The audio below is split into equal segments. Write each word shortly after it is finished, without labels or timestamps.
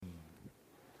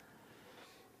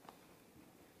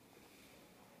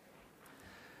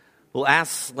Well,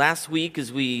 last week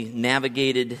as we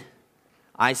navigated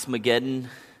Ice-Mageddon,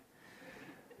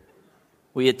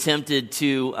 we attempted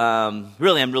to, I'm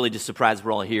really just surprised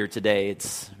we're all here today.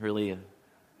 It's really a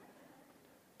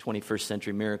 21st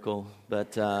century miracle.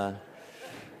 But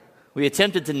we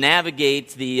attempted to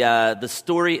navigate the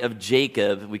story of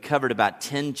Jacob. We covered about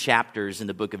 10 chapters in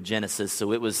the book of Genesis,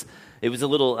 so it was a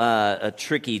little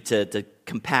tricky to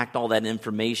compact all that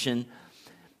information.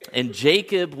 And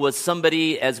Jacob was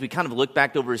somebody, as we kind of look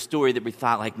back over his story, that we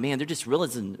thought, like, man, there just really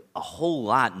isn't a whole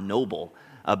lot noble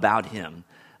about him.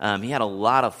 He had a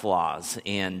lot of flaws,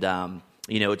 and,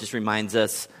 it just reminds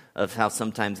us of how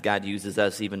sometimes God uses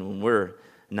us even when we're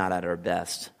not at our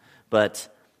best. But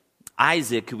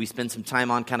Isaac, who we spent some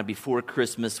time on kind of before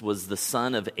Christmas, was the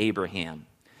son of Abraham.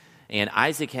 And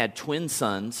Isaac had twin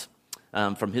sons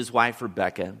from his wife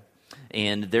Rebekah,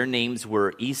 and their names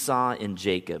were Esau and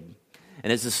Jacob.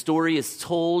 And as the story is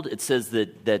told, it says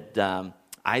that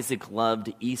Isaac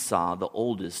loved Esau, the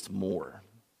oldest, more,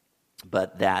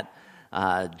 but that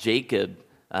Jacob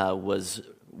was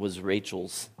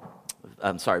Rebekah's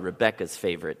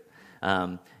favorite.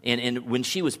 And when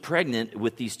she was pregnant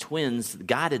with these twins,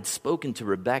 God had spoken to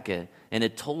Rebekah and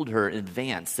had told her in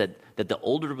advance that the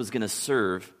older was going to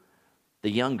serve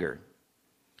the younger.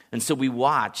 And so we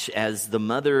watch as the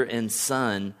mother and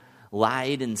son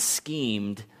lied and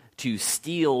schemed to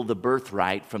steal the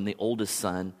birthright from the oldest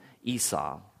son,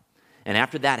 Esau. And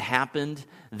after that happened,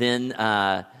 then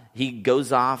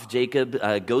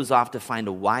Jacob goes off to find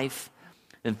a wife.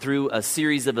 And through a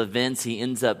series of events, he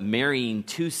ends up marrying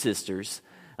two sisters.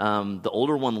 The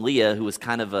older one, Leah, who was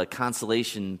kind of a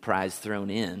consolation prize thrown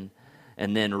in.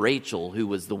 And then Rachel, who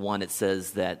was the one it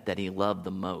says that he loved the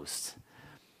most.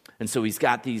 And so he's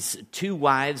got these two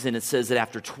wives, and it says that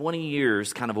after 20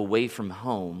 years kind of away from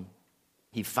home,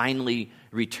 he finally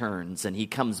returns, and he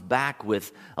comes back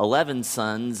with 11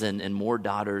 sons and more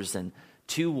daughters and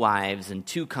 2 wives and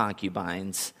 2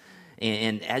 concubines.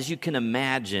 And as you can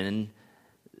imagine,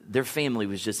 their family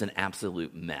was just an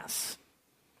absolute mess.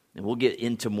 And we'll get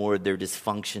into more of their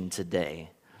dysfunction today.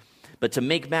 But to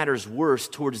make matters worse,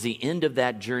 towards the end of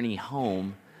that journey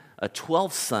home, a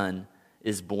 12th son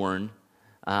is born.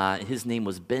 His name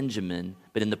was Bejamin.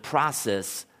 But in the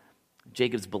process,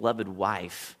 Jacob's beloved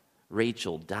wife,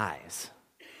 Rachel, dies.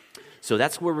 So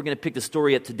that's where we're going to pick the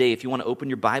story up today. If you want to open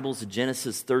your Bibles to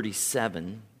Genesis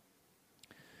 37.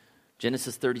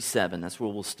 Genesis 37, that's where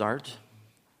we'll start.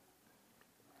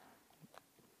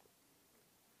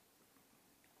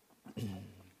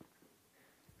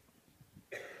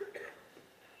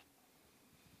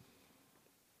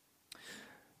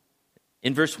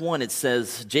 In verse 1, it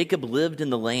says, Jacob lived in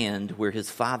the land where his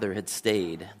father had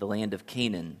stayed, the land of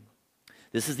Canaan.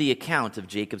 This is the account of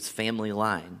Jacob's family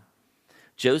line.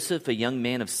 Joseph, a young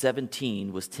man of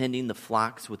 17, was tending the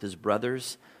flocks with his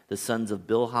brothers, the sons of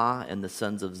Bilhah and the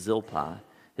sons of Zilpah,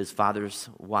 his father's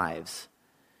wives.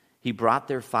 He brought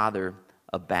their father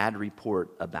a bad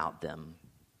report about them.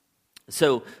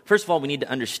 So, first of all, we need to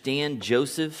understand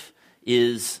Joseph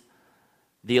is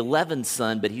the 11th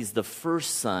son, but he's the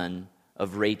first son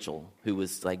of Rachel, who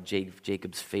was like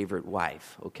Jacob's favorite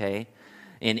wife, okay?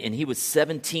 And he was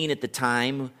 17 at the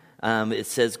time. It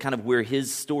says kind of where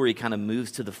his story kind of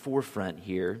moves to the forefront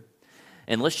here.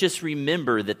 And let's just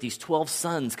remember that these 12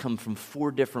 sons come from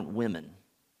 4 different women.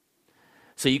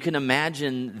 So you can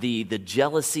imagine the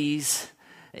jealousies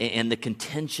and the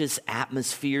contentious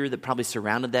atmosphere that probably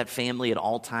surrounded that family at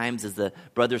all times as the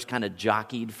brothers kind of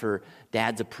jockeyed for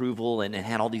dad's approval and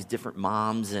had all these different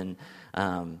moms. And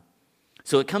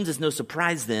so it comes as no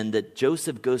surprise then that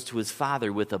Joseph goes to his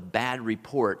father with a bad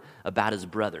report about his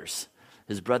brothers.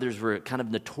 His brothers were kind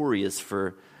of notorious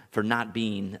for not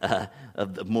being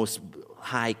of the most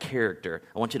high character.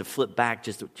 I want you to flip back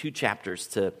just 2 chapters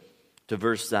to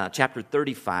chapter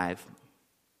 35,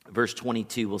 verse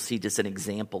 22. We'll see just an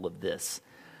example of this.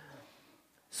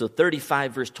 So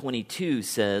 35 verse 22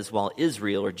 says, while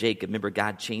Israel, or Jacob, remember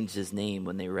God changed his name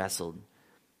when they wrestled,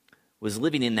 was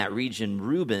living in that region,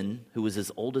 Reuben, who was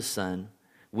his oldest son,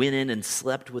 went in and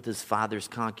slept with his father's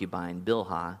concubine,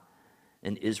 Bilhah,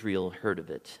 and Israel heard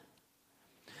of it.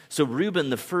 So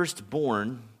Reuben, the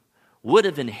firstborn, would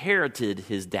have inherited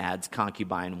his dad's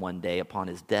concubine one day upon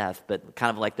his death, but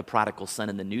kind of like the prodigal son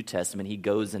in the New Testament, he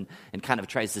goes and kind of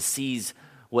tries to seize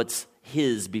what's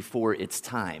his before it's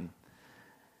time.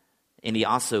 And he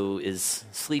also is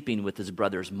sleeping with his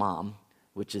brother's mom,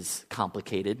 which is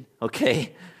complicated,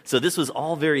 okay? So this was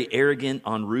all very arrogant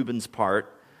on Reuben's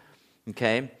part,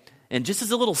 okay? And just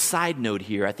as a little side note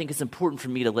here, I think it's important for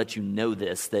me to let you know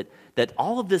this, that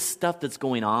all of this stuff that's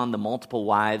going on, the multiple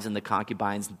wives and the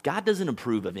concubines, God doesn't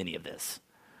approve of any of this.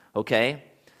 okay?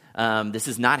 This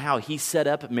is not how he set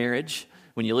up marriage.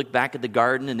 When you look back at the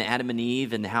garden and Adam and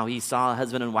Eve and how he saw a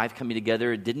husband and wife coming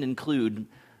together, it didn't include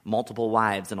multiple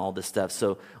wives and all this stuff.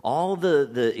 So all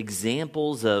the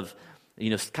examples of,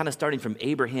 kind of starting from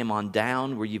Abraham on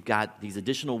down, where you've got these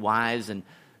additional wives and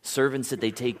servants that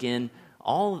they take in,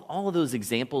 all of those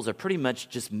examples are pretty much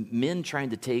just men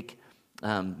trying to take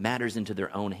matters into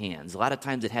their own hands. A lot of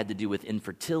times it had to do with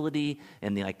infertility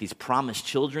and these promised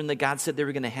children that God said they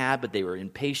were going to have, but they were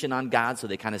impatient on God, so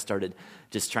they kind of started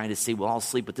just trying to say, well, I'll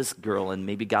sleep with this girl and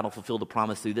maybe God will fulfill the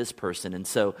promise through this person. And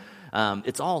so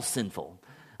it's all sinful.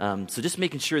 So just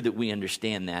making sure that we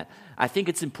understand that. I think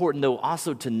it's important, though,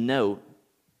 also to note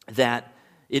that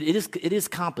it is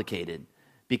complicated,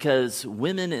 because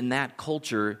women in that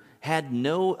culture had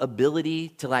no ability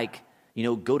to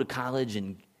go to college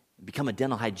and become a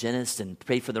dental hygienist and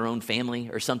pay for their own family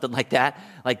or something like that.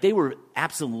 Like, they were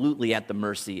absolutely at the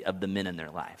mercy of the men in their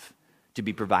life to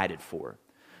be provided for.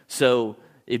 So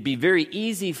it'd be very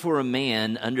easy for a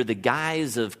man, under the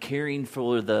guise of caring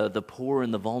for the poor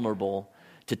and the vulnerable,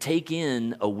 to take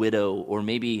in a widow, or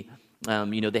maybe,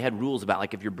 they had rules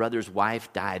about, if your brother's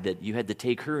wife died, that you had to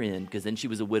take her in, because then she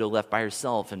was a widow left by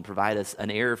herself, and provide us an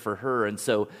heir for her. And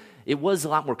so it was a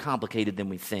lot more complicated than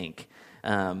we think.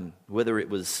 Whether it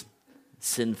was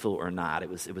sinful or not, it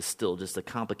was still just a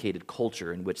complicated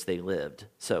culture in which they lived.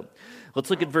 So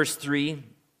let's look at verse 3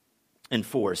 and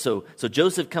 4. So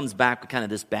Joseph comes back with kind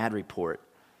of this bad report.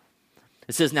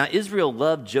 It says, "Now Israel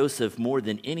loved Joseph more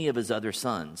than any of his other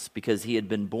sons, because he had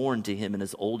been born to him in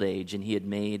his old age, and he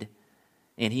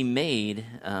made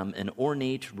an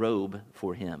ornate robe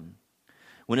for him.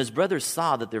 When his brothers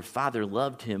saw that their father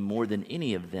loved him more than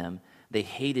any of them, they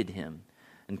hated him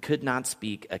and could not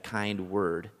speak a kind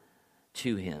word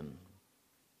to him."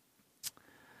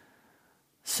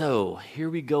 So here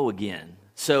we go again.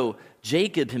 So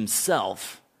Jacob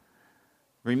himself,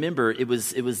 remember, it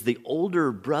was the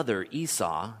older brother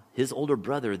Esau, his older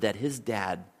brother, that his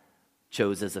dad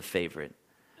chose as a favorite.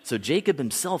 So Jacob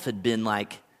himself had been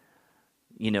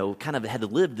kind of had to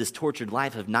live this tortured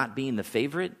life of not being the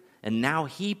favorite, and now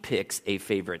he picks a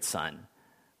favorite son,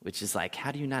 which is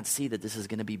how do you not see that this is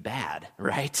going to be bad,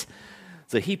 right?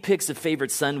 So he picks a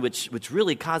favorite son, which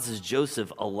really causes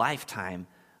Joseph a lifetime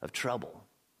of trouble.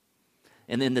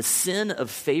 And then the sin of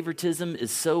favoritism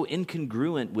is so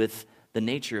incongruent with the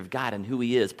nature of God and who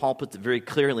he is. Paul puts it very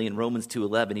clearly in Romans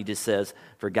 2:11. He just says,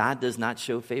 "For God does not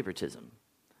show favoritism.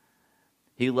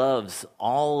 He loves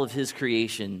all of his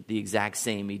creation the exact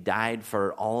same. He died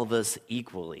for all of us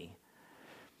equally."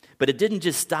 But it didn't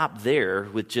just stop there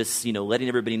with just, letting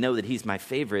everybody know that he's my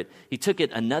favorite. He took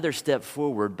it another step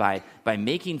forward by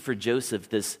making for Joseph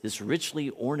this richly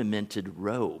ornamented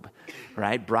robe,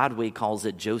 right? Broadway calls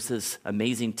it Joseph's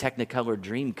amazing Technicolor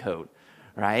dream coat,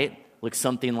 right? Looks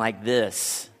something like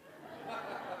this.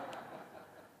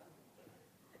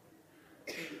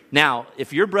 Now,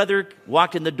 if your brother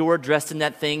walked in the door dressed in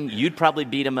that thing, you'd probably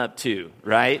beat him up too,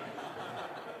 right?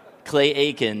 Clay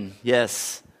Aiken,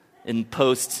 yes, in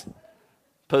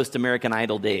post-American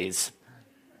Idol days.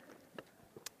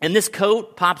 And this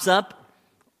coat pops up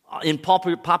in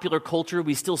popular culture.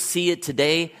 We still see it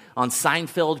today on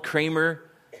Seinfeld. Kramer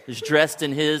is dressed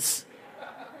in his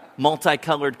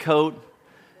multicolored coat.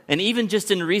 And even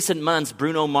just in recent months,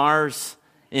 Bruno Mars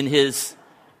in his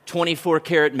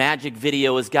 24-karat magic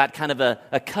video has got kind of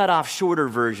a cut-off shorter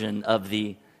version of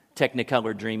the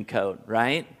Technicolor dream coat,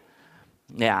 right?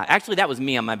 Yeah, actually that was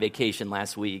me on my vacation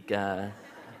last week. So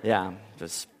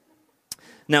this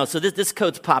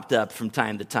coat's popped up from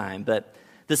time to time, but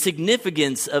the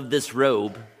significance of this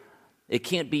robe, it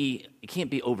can't be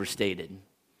overstated.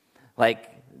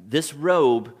 This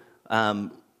robe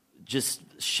just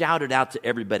shouted out to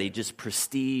everybody just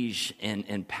prestige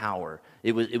and power.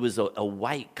 It was a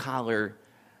white collar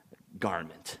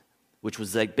garment, which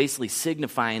was basically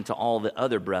signifying to all the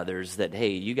other brothers that, hey,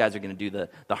 you guys are going to do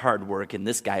the hard work, and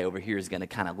this guy over here is going to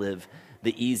kind of live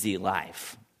the easy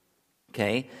life.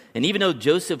 Okay? And even though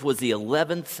Joseph was the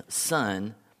 11th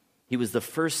son, he was the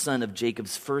first son of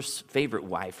Jacob's first favorite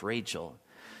wife, Rachel.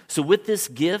 So with this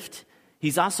gift,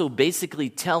 he's also basically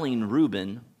telling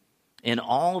Reuben and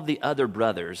all of the other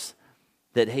brothers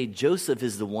that, hey, Joseph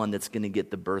is the one that's going to get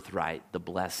the birthright, the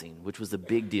blessing, which was a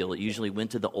big deal. It usually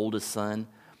went to the oldest son.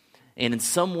 And in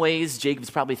some ways, Jacob's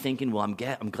probably thinking, well,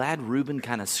 I'm glad Reuben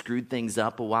kind of screwed things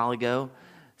up a while ago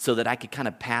so that I could kind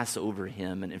of pass over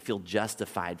him and feel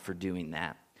justified for doing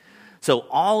that. So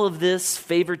all of this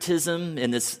favoritism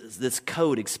and this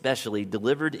code especially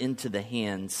delivered into the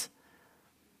hands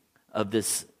of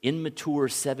this immature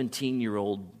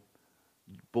 17-year-old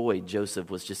boy, Joseph,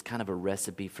 was just kind of a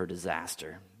recipe for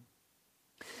disaster.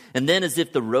 And then, as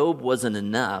if the robe wasn't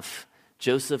enough,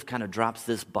 Joseph kind of drops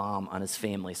this bomb on his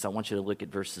family. So I want you to look at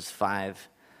verses 5.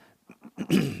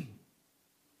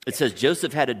 It says,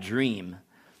 Joseph had a dream,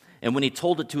 and when he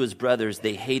told it to his brothers,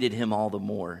 they hated him all the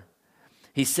more.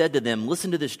 He said to them,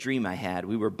 listen to this dream I had.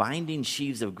 We were binding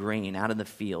sheaves of grain out in the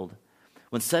field,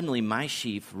 when suddenly my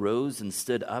sheaf rose and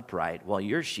stood upright, while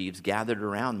your sheaves gathered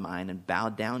around mine and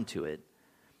bowed down to it.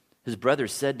 His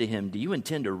brothers said to him, do you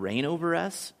intend to reign over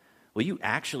us? Will you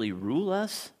actually rule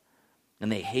us?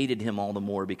 And they hated him all the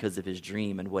more because of his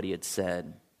dream and what he had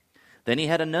said. Then he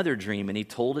had another dream, and he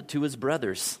told it to his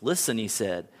brothers. Listen, he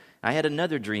said, I had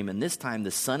another dream, and this time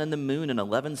the sun and the moon and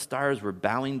 11 stars were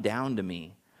bowing down to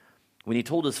me. When he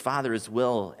told his father as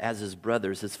well as his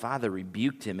brothers, his father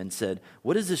rebuked him and said,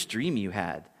 what is this dream you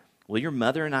had? Will your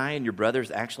mother and I and your brothers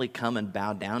actually come and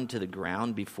bow down to the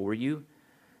ground before you?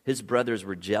 His brothers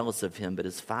were jealous of him, but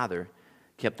his father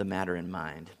kept the matter in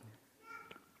mind.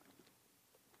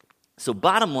 So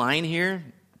bottom line here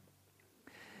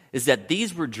is that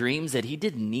these were dreams that he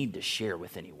didn't need to share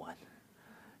with anyone.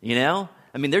 You know?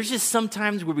 I mean, there's just some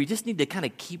times where we just need to kind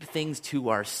of keep things to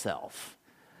ourselves.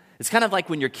 It's kind of like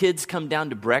when your kids come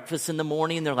down to breakfast in the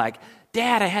morning and they're like,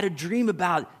 Dad, I had a dream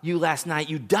about you last night.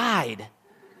 You died.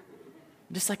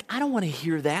 I'm just like, I don't want to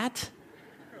hear that.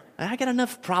 I got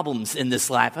enough problems in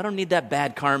this life. I don't need that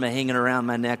bad karma hanging around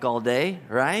my neck all day,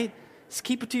 right? Just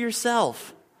keep it to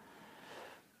yourself.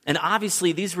 And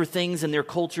obviously, these were things in their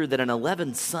culture that an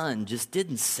 11th son just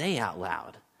didn't say out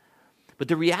loud. But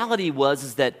the reality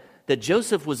is that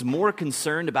Joseph was more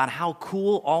concerned about how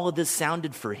cool all of this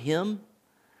sounded for him,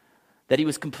 that he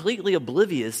was completely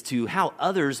oblivious to how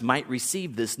others might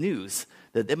receive this news,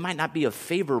 that it might not be a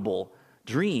favorable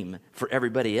dream for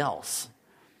everybody else.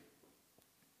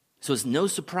 So it's no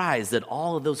surprise that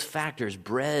all of those factors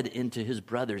bred into his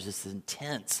brothers this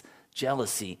intense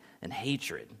jealousy and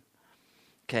hatred.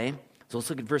 Okay, so let's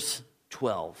look at verse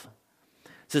 12.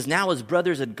 It says, now his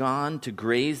brothers had gone to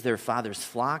graze their father's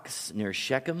flocks near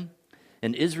Shechem,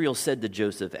 and Israel said to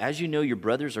Joseph, as you know, your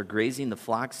brothers are grazing the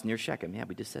flocks near Shechem. Yeah,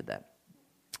 we just said that.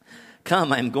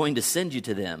 Come, I am going to send you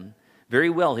to them. Very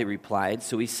well, he replied.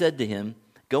 So he said to him,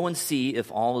 go and see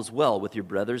if all is well with your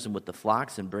brothers and with the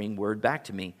flocks, and bring word back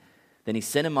to me. Then he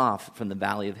sent him off from the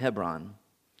valley of Hebron.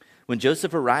 When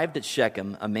Joseph arrived at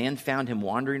Shechem, a man found him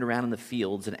wandering around in the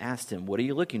fields and asked him, what are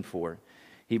you looking for?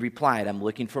 He replied, I'm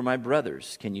looking for my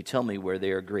brothers. Can you tell me where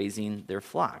they are grazing their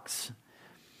flocks?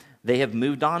 They have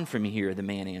moved on from here, the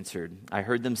man answered. I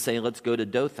heard them say, let's go to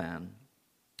Dothan.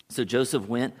 So Joseph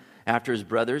went after his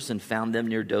brothers and found them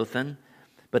near Dothan,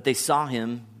 but they saw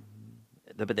him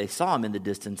in the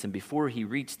distance, and before he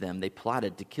reached them, they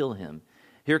plotted to kill him.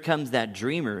 Here comes that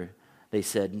dreamer, they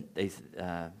said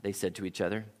to each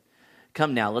other.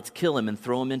 Come now, let's kill him and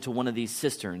throw him into one of these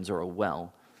cisterns or a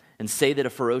well, and say that a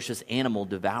ferocious animal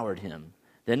devoured him.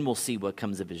 Then we'll see what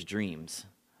comes of his dreams.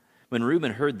 When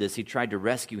Reuben heard this, he tried to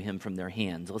rescue him from their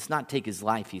hands. Let's not take his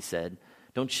life, he said.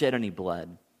 Don't shed any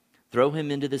blood. Throw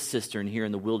him into the cistern here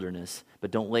in the wilderness,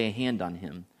 but don't lay a hand on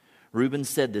him. Reuben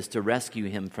said this to rescue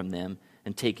him from them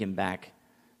and take him back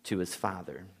to his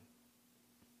father.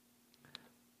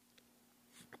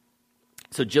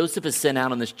 So Joseph is sent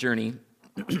out on this journey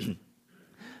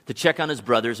to check on his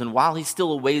brothers, and while he's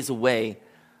still a ways away,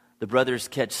 the brothers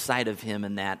catch sight of him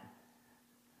in that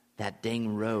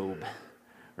dang robe,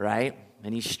 right?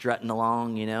 And he's strutting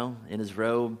along, in his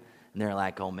robe, and they're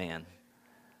like, oh man,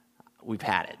 we've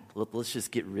had it. Let's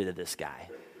just get rid of this guy.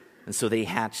 And so they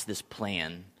hatch this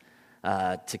plan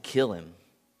to kill him.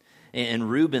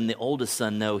 And Reuben, the oldest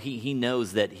son, though, he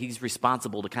knows that he's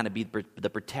responsible to kind of be the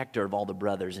protector of all the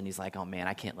brothers. And he's like, oh man,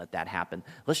 I can't let that happen.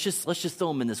 Let's just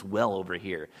throw him in this well over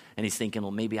here. And he's thinking,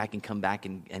 well, maybe I can come back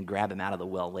and grab him out of the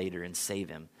well later and save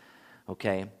him.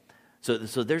 Okay? So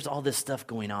there's all this stuff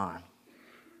going on.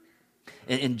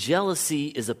 And jealousy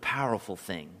is a powerful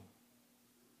thing.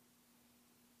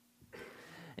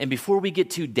 And before we get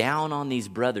too down on these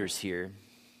brothers here,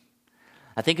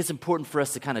 I think it's important for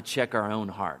us to kind of check our own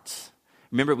hearts.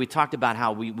 Remember, we talked about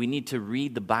how we need to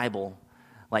read the Bible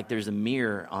like there's a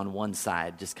mirror on one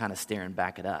side just kind of staring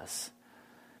back at us.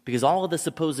 Because all of the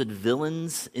supposed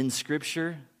villains in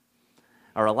Scripture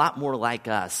are a lot more like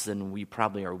us than we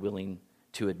probably are willing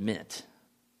to admit.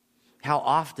 How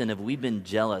often have we been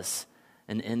jealous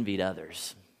and envied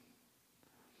others?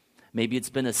 Maybe it's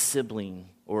been a sibling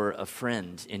or a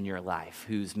friend in your life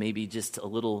who's maybe just a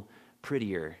little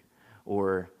prettier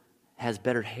or has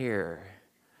better hair,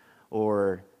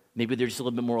 or maybe they're just a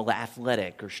little bit more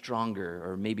athletic or stronger,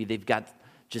 or maybe they've got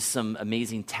just some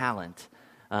amazing talent.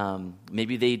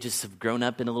 Maybe they just have grown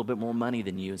up in a little bit more money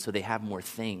than you, and so they have more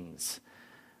things.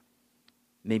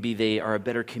 Maybe they are a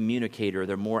better communicator,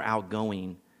 they're more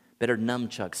outgoing, better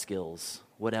nunchuck skills,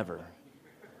 whatever.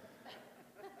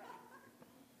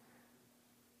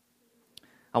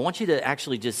 I want you to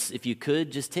actually just, if you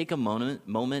could, just take a moment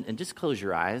and just close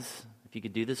your eyes, if you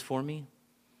could do this for me.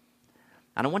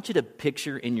 And I want you to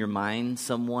picture in your mind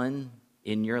someone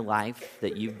in your life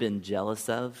that you've been jealous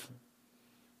of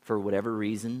for whatever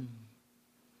reason,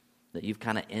 that you've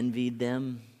kind of envied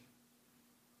them.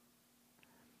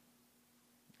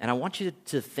 And I want you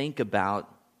to think about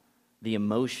the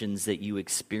emotions that you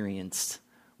experienced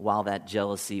while that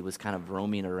jealousy was kind of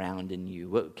roaming around in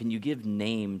you. Can you give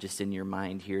name just in your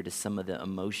mind here to some of the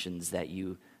emotions that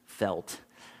you felt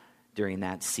during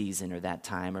that season or that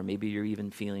time, or maybe you're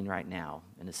even feeling right now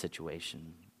in a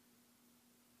situation?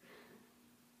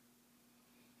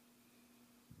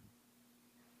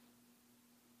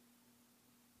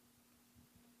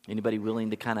 Anybody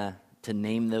willing to kind of to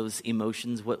name those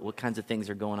emotions? What kinds of things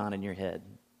are going on in your head?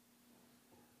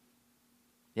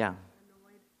 Yeah.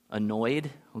 Annoyed?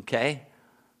 Okay.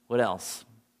 What else?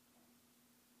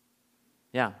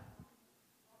 Yeah.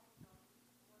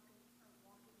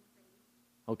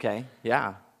 Okay.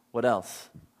 Yeah. What else?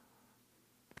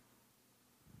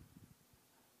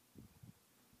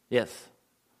 Yes.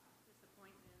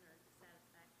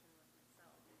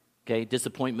 Okay.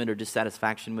 Disappointment or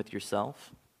dissatisfaction with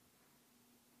yourself?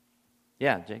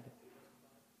 Yeah, Jacob.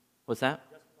 What's that?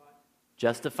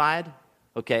 Justified?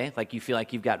 Okay, like you feel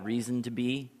like you've got reason to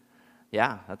be.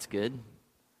 Yeah, that's good.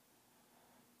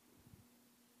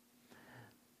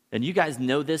 And you guys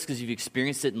know this because you've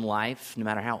experienced it in life, no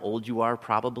matter how old you are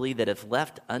probably, that if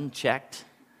left unchecked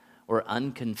or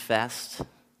unconfessed,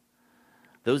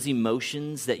 those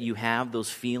emotions that you have, those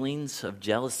feelings of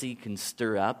jealousy can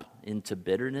stir up into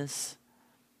bitterness.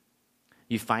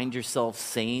 You find yourself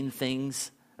saying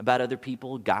things about other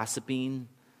people, gossiping,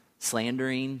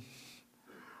 slandering.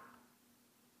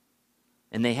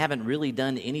 And they haven't really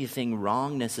done anything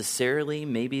wrong necessarily.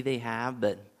 Maybe they have,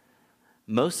 but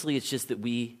mostly it's just that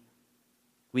we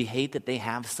hate that they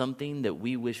have something that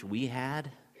we wish we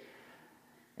had.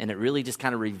 And it really just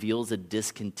kind of reveals a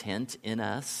discontent in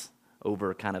us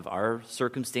over kind of our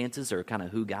circumstances or kind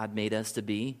of who God made us to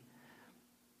be.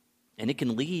 And it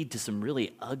can lead to some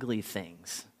really ugly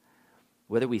things,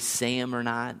 whether we say them or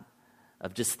not,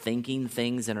 of just thinking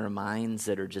things in our minds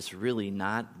that are just really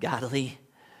not godly,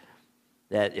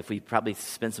 that if we probably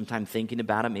spend some time thinking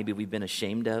about it, maybe we've been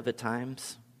ashamed of at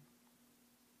times.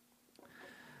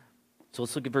 So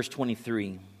let's look at verse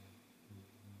 23.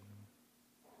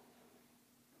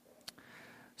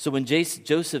 So when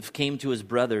Joseph came to his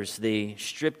brothers, they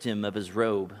stripped him of his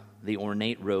robe, the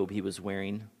ornate robe he was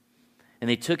wearing, and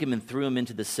they took him and threw him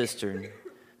into the cistern.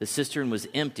 The cistern was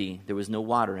empty. There was no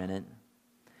water in it.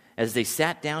 As they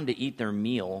sat down to eat their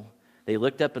meal, they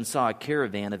looked up and saw a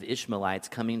caravan of Ishmaelites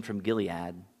coming from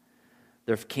Gilead.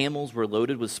 Their camels were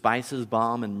loaded with spices,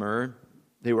 balm, and myrrh.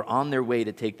 They were on their way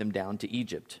to take them down to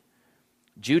Egypt.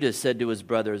 Judah said to his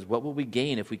brothers, "What will we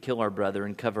gain if we kill our brother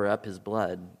and cover up his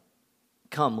blood?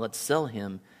 Come, let's sell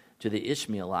him to the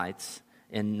Ishmaelites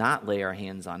and not lay our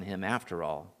hands on him after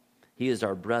all. He is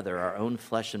our brother, our own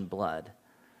flesh and blood."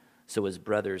 So his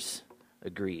brothers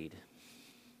agreed.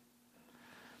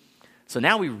 So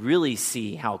now we really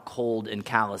see how cold and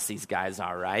callous these guys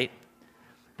are, right?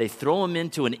 They throw him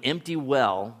into an empty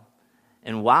well,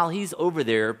 and while he's over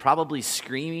there probably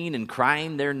screaming and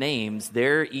crying their names,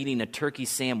 they're eating a turkey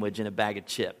sandwich and a bag of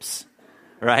chips,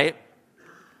 right?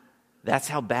 That's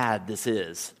how bad this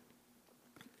is.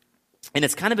 And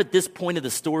it's kind of at this point of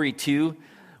the story, too,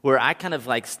 where I kind of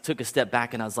like took a step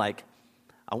back and I was like,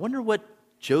 I wonder what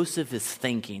Joseph is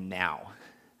thinking now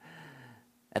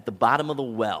at the bottom of the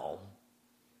well.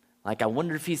 Like, I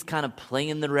wonder if he's kind of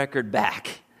playing the record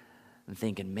back and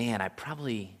thinking, man, I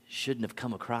probably shouldn't have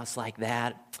come across like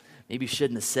that. Maybe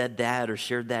shouldn't have said that or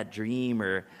shared that dream.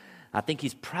 Or I think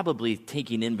he's probably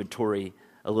taking inventory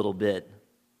a little bit.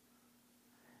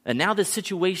 And now this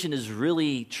situation is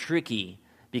really tricky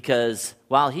because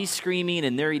while he's screaming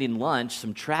and they're eating lunch,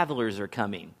 some travelers are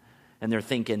coming. And they're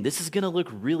thinking, this is going to look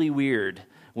really weird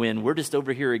when we're just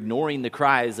over here ignoring the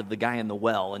cries of the guy in the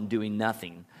well and doing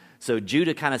nothing. So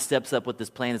Judah kind of steps up with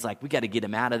this plan. It's like, we got to get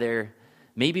him out of there.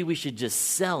 Maybe we should just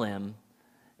sell him,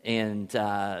 and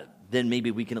then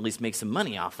maybe we can at least make some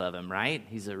money off of him, right?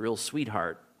 He's a real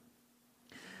sweetheart.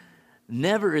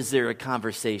 Never is there a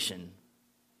conversation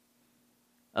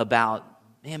about,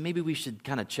 man, maybe we should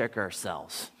kind of check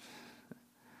ourselves.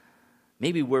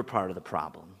 Maybe we're part of the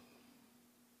problem.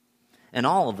 And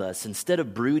all of us, instead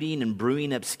of brooding and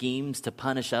brewing up schemes to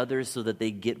punish others so that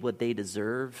they get what they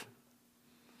deserve,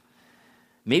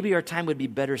 maybe our time would be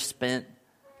better spent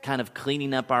kind of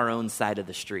cleaning up our own side of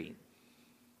the street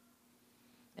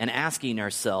and asking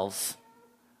ourselves,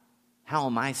 how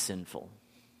am I sinful?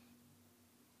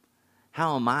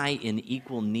 How am I in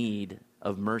equal need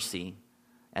of mercy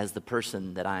as the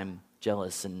person that I'm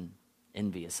jealous and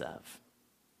envious of?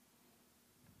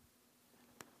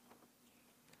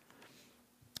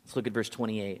 Let's look at verse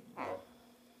 28. It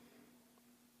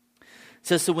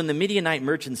says, so when the Midianite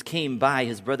merchants came by,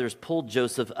 his brothers pulled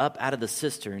Joseph up out of the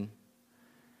cistern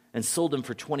and sold him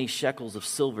for 20 shekels of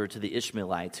silver to the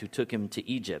Ishmaelites who took him to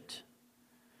Egypt.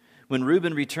 When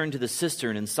Reuben returned to the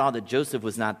cistern and saw that Joseph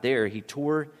was not there, he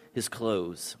tore his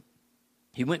clothes.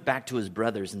 He went back to his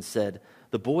brothers and said,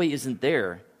 the boy isn't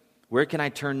there. Where can I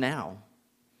turn now?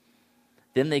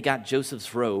 Then they got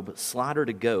Joseph's robe, slaughtered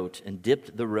a goat, and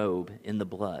dipped the robe in the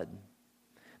blood.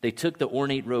 They took the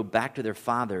ornate robe back to their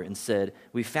father and said,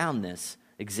 we found this.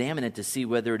 Examine it to see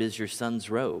whether it is your son's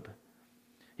robe.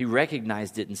 He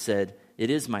recognized it and said, it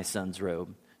is my son's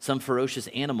robe. Some ferocious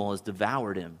animal has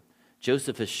devoured him.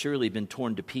 Joseph has surely been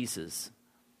torn to pieces.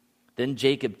 Then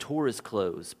Jacob tore his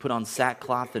clothes, put on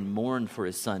sackcloth, and mourned for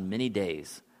his son many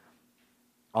days.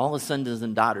 All his sons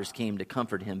and daughters came to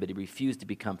comfort him, but he refused to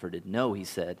be comforted. No, he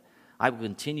said, I will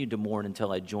continue to mourn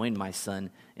until I join my son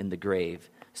in the grave.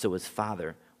 So his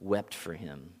father wept for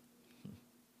him.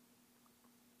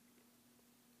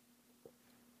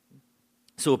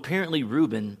 So apparently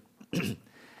Reuben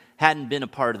hadn't been a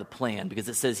part of the plan, because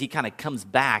it says he kind of comes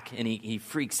back and he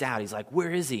freaks out. He's like,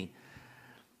 where is he?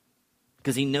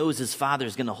 Because he knows his father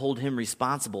is going to hold him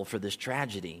responsible for this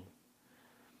tragedy.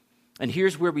 And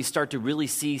here's where we start to really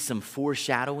see some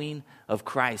foreshadowing of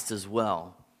Christ as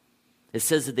well. It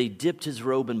says that they dipped his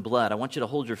robe in blood. I want you to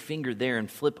hold your finger there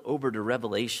and flip over to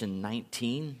Revelation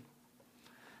 19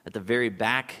 at the very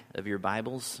back of your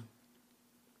Bibles.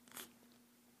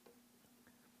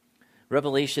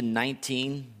 Revelation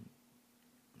 19,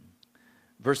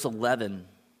 verse 11.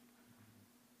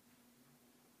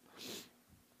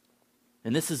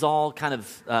 And this is all kind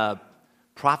of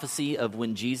prophecy of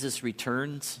when Jesus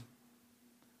returns.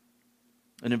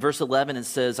 And in verse 11 it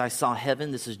says, I saw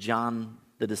heaven, this is John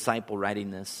the disciple writing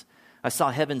this. I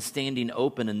saw heaven standing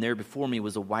open, and there before me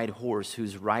was a white horse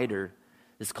whose rider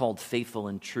is called Faithful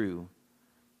and True.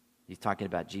 He's talking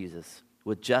about Jesus.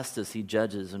 With justice he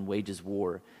judges and wages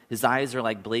war. His eyes are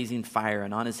like blazing fire,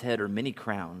 and on his head are many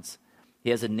crowns.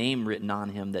 He has a name written on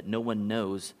him that no one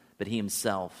knows but he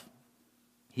himself.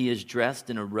 He is dressed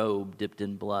in a robe dipped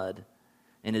in blood,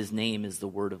 and his name is the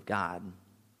Word of God.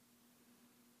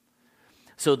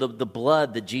 So the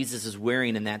blood that Jesus is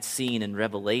wearing in that scene in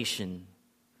Revelation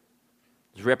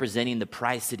is representing the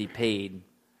price that he paid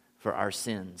for our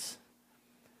sins.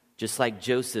 Just like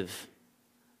Joseph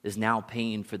is now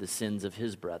paying for the sins of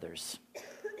his brothers.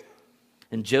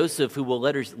 And Joseph, who we'll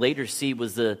later see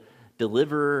was the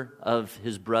deliverer of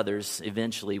his brothers,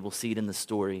 eventually, we'll see it in the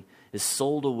story, is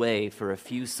sold away for a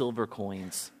few silver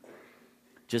coins.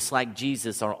 Just like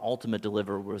Jesus, our ultimate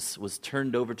deliverer, was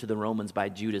turned over to the Romans by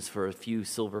Judas for a few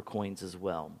silver coins as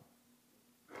well.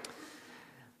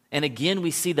 And again,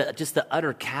 we see just the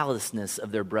utter callousness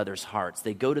of their brothers' hearts.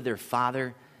 They go to their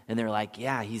father and they're like,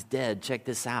 yeah, he's dead. Check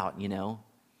this out, you know.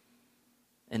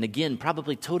 And again,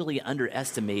 probably totally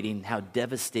underestimating how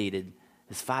devastated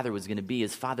his father was going to be.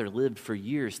 His father lived for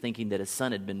years thinking that his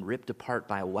son had been ripped apart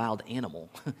by a wild animal.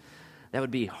 That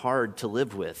would be hard to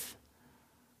live with.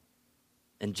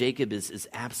 And Jacob is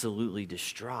absolutely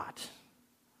distraught.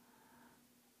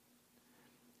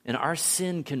 And our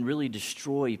sin can really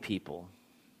destroy people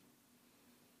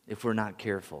if we're not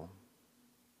careful.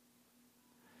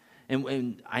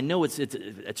 And I know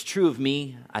it's true of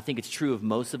me. I think it's true of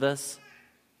most of us.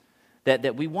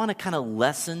 That we want to kind of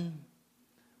lessen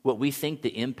what we think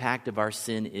the impact of our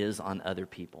sin is on other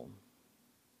people.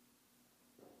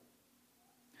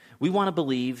 We want to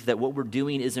believe that what we're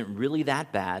doing isn't really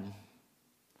that bad.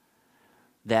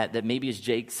 That maybe, as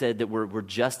Jake said, that we're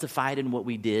justified in what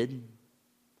we did.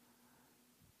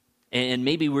 And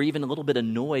maybe we're even a little bit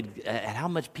annoyed at how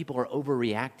much people are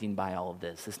overreacting by all of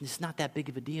this. It's just not that big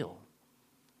of a deal.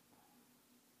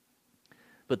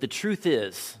 But the truth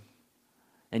is,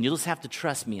 and you'll just have to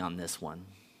trust me on this one,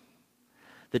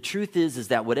 the truth is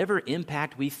that whatever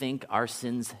impact we think our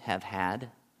sins have had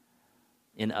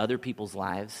in other people's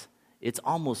lives, it's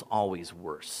almost always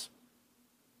worse.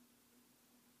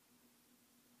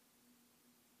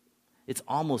 It's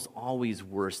almost always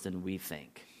worse than we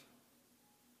think.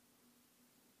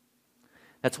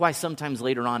 That's why sometimes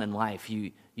later on in life,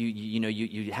 you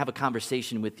have a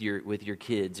conversation with your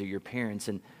kids or your parents,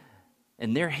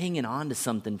 and they're hanging on to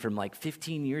something from like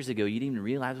 15 years ago you didn't even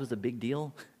realize was a big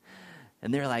deal.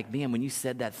 And they're like, man, when you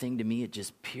said that thing to me, it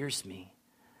just pierced me.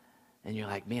 And you're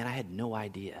like, man, I had no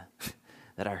idea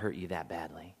that I hurt you that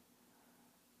badly.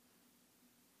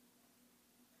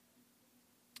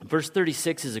 Verse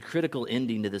 36 is a critical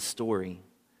ending to this story.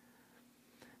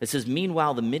 It says,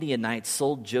 meanwhile, the Midianites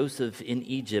sold Joseph in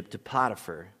Egypt to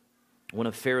Potiphar, one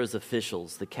of Pharaoh's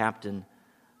officials, the captain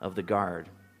of the guard.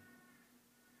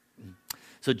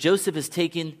 So Joseph is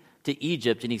taken to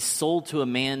Egypt, and he's sold to a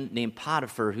man named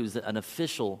Potiphar, who's an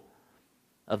official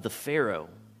of the Pharaoh.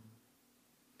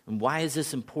 And why is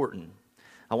this important?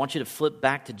 I want you to flip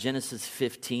back to Genesis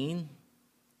 15.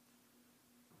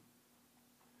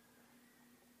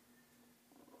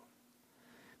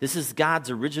 This is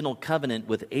God's original covenant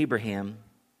with Abraham.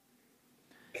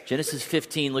 Genesis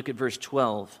 15, look at verse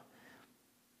 12.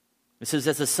 It says,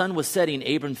 as the sun was setting,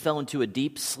 Abram fell into a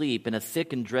deep sleep, and a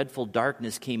thick and dreadful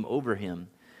darkness came over him.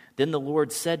 Then the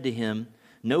Lord said to him,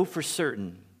 know for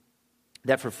certain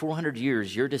that for 400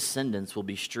 years your descendants will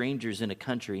be strangers in a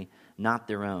country not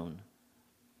their own,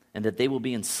 and that they will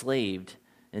be enslaved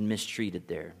and mistreated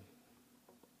there.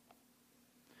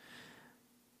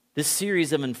 This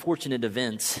series of unfortunate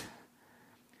events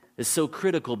is so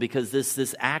critical because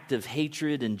this act of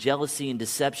hatred and jealousy and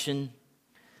deception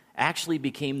actually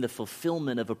became the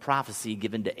fulfillment of a prophecy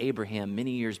given to Abraham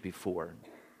many years before.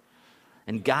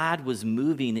 And God was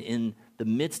moving in the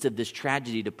midst of this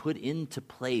tragedy to put into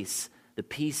place the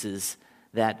pieces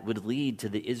that would lead to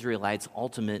the Israelites'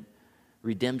 ultimate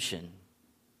redemption.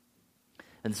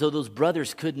 And so those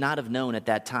brothers could not have known at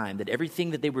that time that everything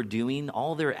that they were doing,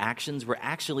 all their actions were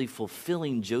actually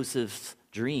fulfilling Joseph's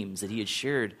dreams that he had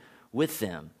shared with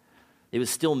them. It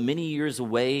was still many years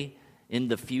away in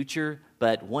the future,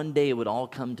 but one day it would all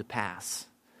come to pass.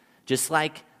 Just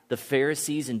like the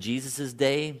Pharisees in Jesus'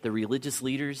 day, the religious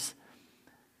leaders,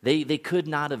 they could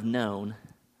not have known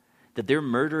that their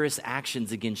murderous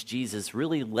actions against Jesus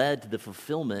really led to the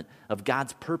fulfillment of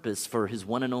God's purpose for his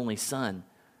one and only Son.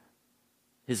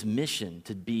 His mission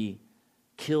to be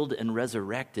killed and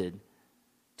resurrected,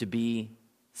 to be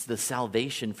the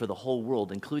salvation for the whole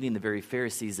world, including the very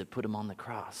Pharisees that put him on the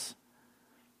cross.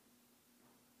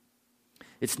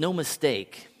 It's no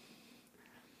mistake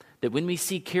that when we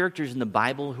see characters in the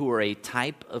Bible who are a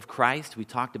type of Christ, we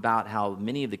talked about how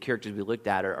many of the characters we looked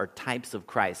at are types of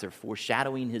Christ. They're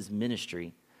foreshadowing his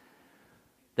ministry.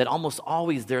 That almost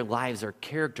always their lives are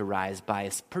characterized by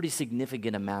a pretty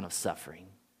significant amount of suffering.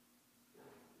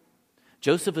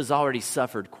 Joseph has already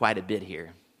suffered quite a bit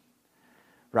here,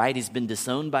 right? He's been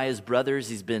disowned by his brothers.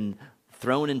 He's been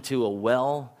thrown into a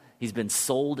well. He's been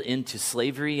sold into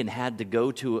slavery and had to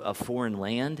go to a foreign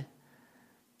land.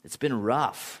 It's been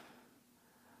rough.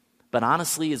 But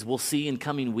honestly, as we'll see in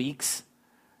coming weeks,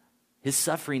 his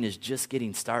suffering is just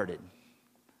getting started.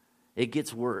 It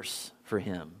gets worse for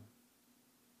him.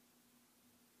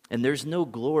 And there's no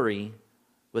glory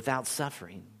without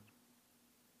suffering.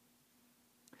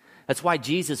 That's why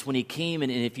Jesus, when he came,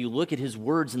 and if you look at his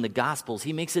words in the Gospels,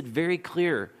 he makes it very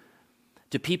clear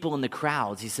to people in the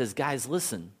crowds. He says, guys,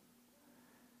 listen.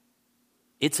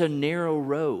 It's a narrow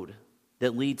road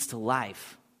that leads to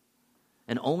life,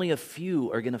 and only a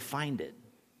few are going to find it.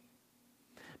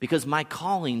 Because my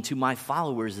calling to my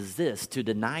followers is this, to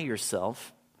deny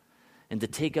yourself and to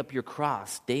take up your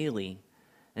cross daily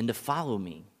and to follow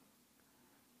me.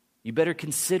 You better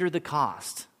consider the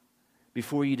cost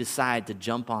before you decide to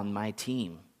jump on my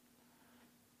team.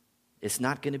 It's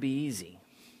not going to be easy.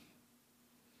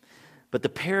 But the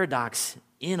paradox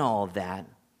in all of that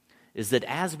is that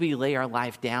as we lay our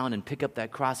life down and pick up that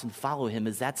cross and follow him,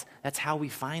 that's how we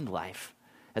find life.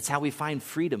 That's how we find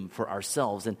freedom for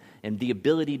ourselves and the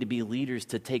ability to be leaders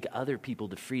to take other people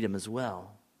to freedom as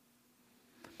well.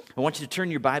 I want you to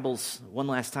turn your Bibles one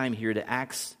last time here to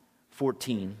Acts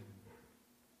 14.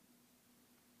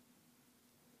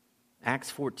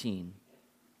 Acts 14.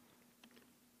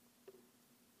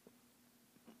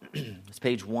 It's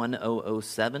page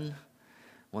 1007,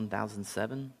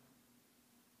 1007.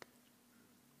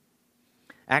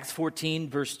 Acts 14,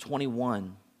 verse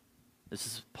 21. This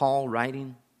is Paul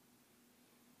writing.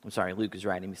 Luke is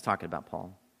writing. He's talking about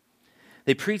Paul.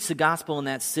 They preached the gospel in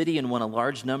that city and won a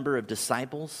large number of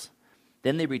disciples.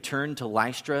 Then they returned to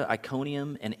Lystra,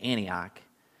 Iconium, and Antioch,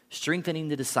 strengthening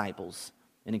the disciples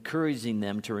and encouraging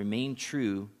them to remain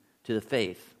true to the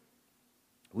faith.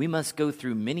 We must go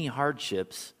through many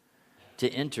hardships to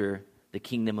enter the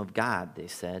kingdom of God, they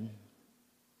said.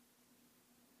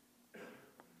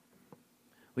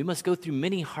 We must go through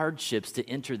many hardships to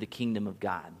enter the kingdom of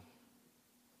God.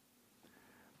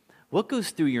 What goes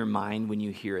through your mind when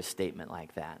you hear a statement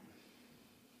like that?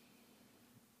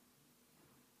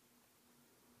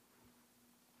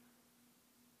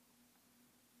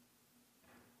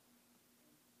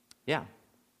 Yeah.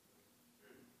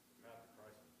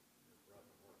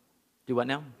 Do what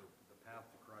now? The path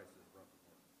to Christ is rough and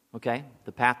hard. Okay.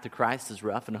 The path to Christ is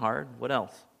rough and hard. What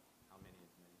else?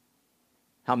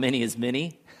 How many is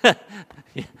many?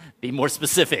 Be more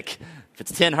specific. If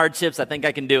it's 10 hardships, I think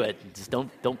I can do it. Just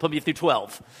don't put me through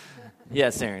 12.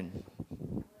 Yes, Aaron.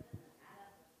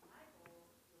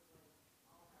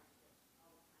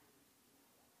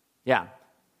 Yeah.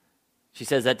 She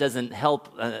says that doesn't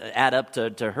help add up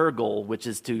to her goal, which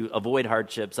is to avoid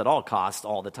hardships at all costs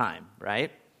all the time,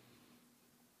 right?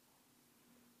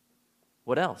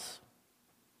 What else?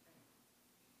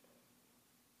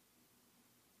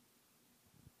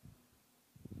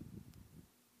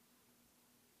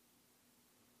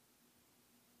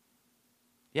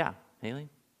 Yeah, Haley?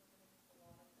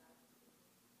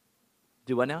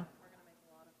 Do what now?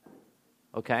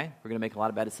 Okay, we're going to make a lot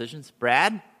of bad decisions.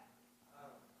 Brad? It's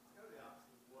kind of the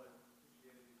opposite of what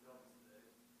Christianity tells us today.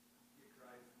 Get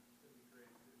Christ, it's going to be great,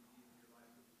 it's going to be easy, your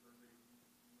life will be perfect.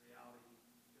 In reality,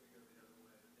 it's going to go the other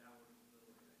way, the downward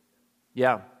mobility.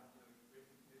 Yeah.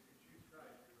 If you choose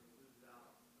Christ, you're going to lose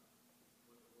out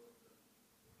on what the world says.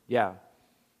 Yeah.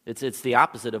 It's the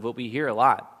opposite of what we hear a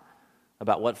lot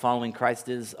about what following Christ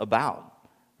is about,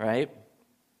 right?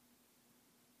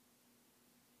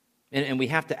 And we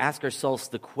have to ask ourselves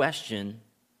the question,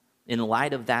 in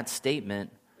light of that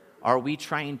statement, are we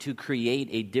trying to create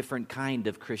a different kind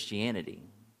of Christianity?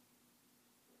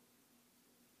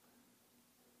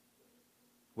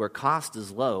 Where cost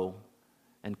is low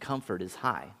and comfort is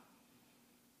high.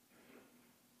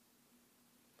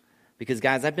 Because,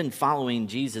 guys, I've been following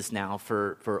Jesus now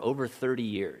for over 30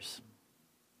 years.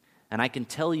 And I can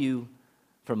tell you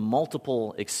from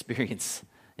multiple experience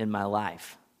in my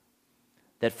life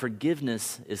that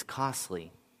forgiveness is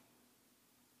costly.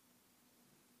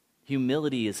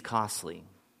 Humility is costly.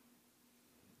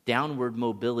 Downward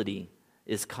mobility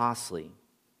is costly.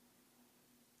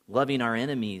 Loving our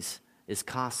enemies is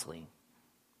costly.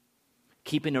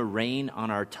 Keeping a rein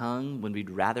on our tongue when we'd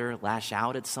rather lash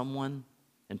out at someone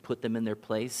and put them in their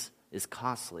place is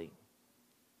costly.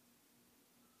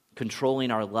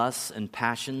 Controlling our lusts and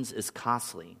passions is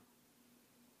costly.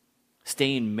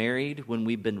 Staying married when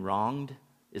we've been wronged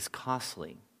is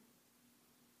costly.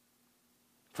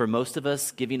 For most of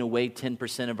us, giving away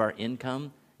 10% of our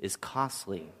income is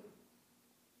costly.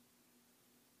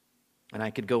 And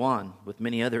I could go on with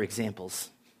many other examples.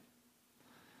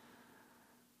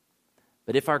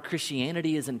 But if our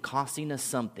Christianity isn't costing us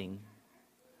something,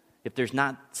 if there's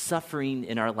not suffering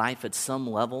in our life at some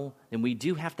level, then we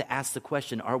do have to ask the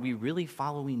question, are we really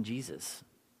following Jesus?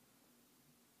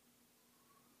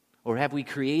 Or have we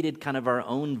created kind of our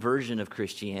own version of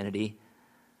Christianity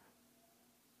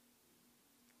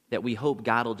that we hope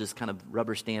God will just kind of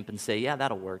rubber stamp and say, yeah,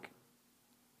 that'll work?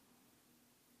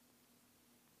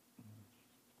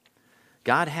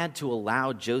 God had to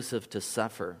allow Joseph to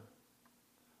suffer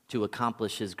to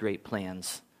accomplish his great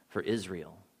plans for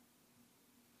Israel.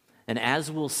 And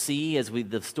as we'll see, as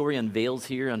the story unveils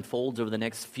here, unfolds over the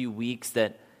next few weeks,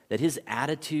 that his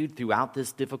attitude throughout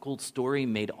this difficult story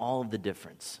made all of the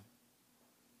difference.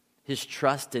 His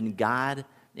trust in God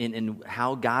and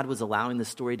how God was allowing the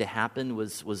story to happen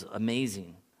was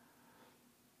amazing.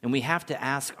 And we have to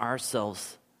ask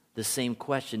ourselves the same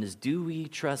question, is do we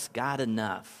trust God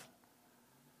enough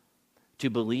to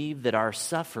believe that our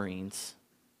sufferings,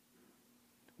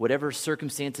 whatever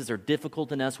circumstances are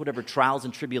difficult in us, whatever trials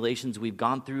and tribulations we've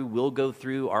gone through, will go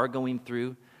through, are going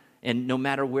through, and no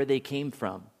matter where they came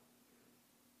from,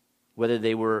 whether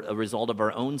they were a result of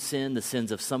our own sin, the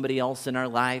sins of somebody else in our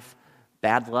life,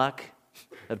 bad luck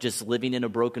of just living in a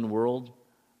broken world,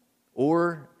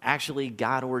 or actually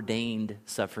God-ordained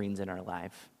sufferings in our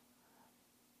life,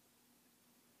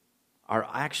 are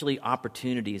actually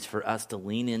opportunities for us to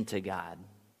lean into God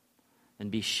and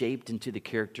be shaped into the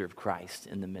character of Christ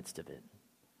in the midst of it.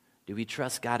 Do we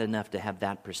trust God enough to have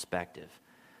that perspective?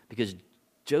 Because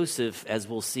Joseph, as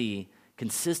we'll see,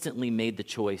 consistently made the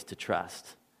choice to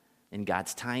trust in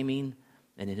God's timing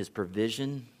and in his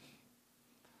provision.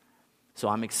 So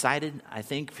I'm excited, I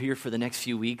think, here for the next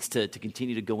few weeks to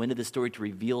continue to go into the story, to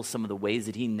reveal some of the ways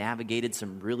that he navigated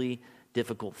some really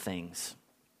difficult things.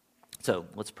 So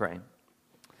let's pray.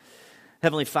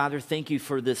 Heavenly Father, thank you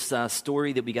for this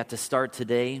story that we got to start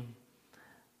today.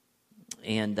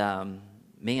 And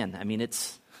man, I mean,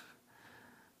 it's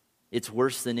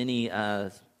worse than any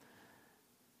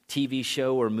TV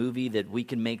show or movie that we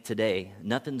can make today.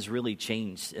 Nothing's really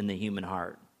changed in the human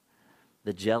heart.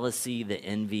 The jealousy, the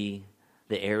envy,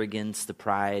 the arrogance, the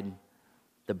pride,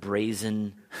 the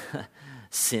brazen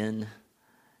sin,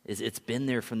 it's been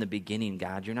there from the beginning,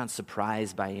 God. You're not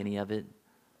surprised by any of it.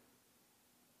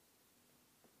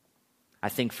 I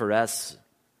think for us,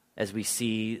 as we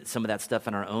see some of that stuff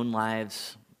in our own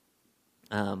lives,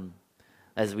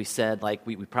 as we said, like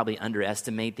we probably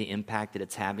underestimate the impact that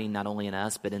it's having, not only in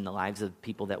us, but in the lives of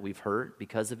people that we've hurt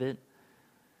because of it.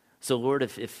 So Lord,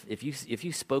 if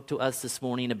you spoke to us this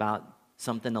morning about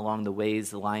something along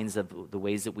the lines of the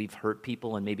ways that we've hurt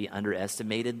people and maybe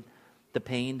underestimated the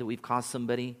pain that we've caused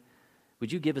somebody,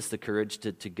 would you give us the courage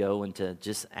to go and to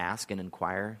just ask and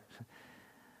inquire?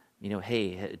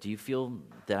 Hey, do you feel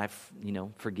that I've,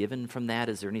 forgiven from that?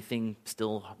 Is there anything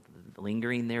still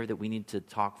lingering there that we need to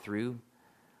talk through?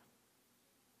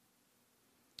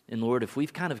 And Lord, if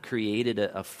we've kind of created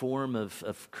a form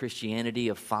of Christianity,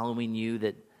 of following you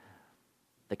that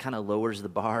kind of lowers the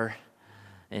bar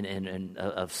and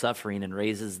of suffering and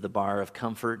raises the bar of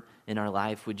comfort in our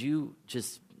life, would you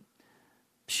just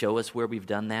show us where we've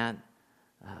done that?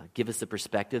 Give us the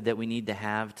perspective that we need to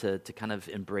have to kind of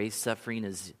embrace suffering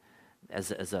as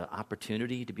an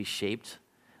opportunity to be shaped.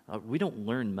 We don't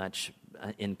learn much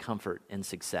in comfort and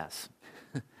success.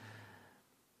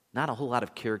 Not a whole lot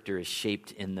of character is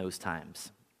shaped in those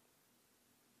times.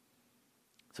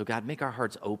 So God, make our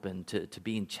hearts open to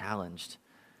being challenged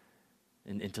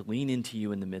and to lean into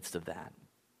you in the midst of that.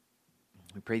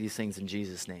 We pray these things in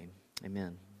Jesus' name.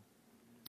 Amen.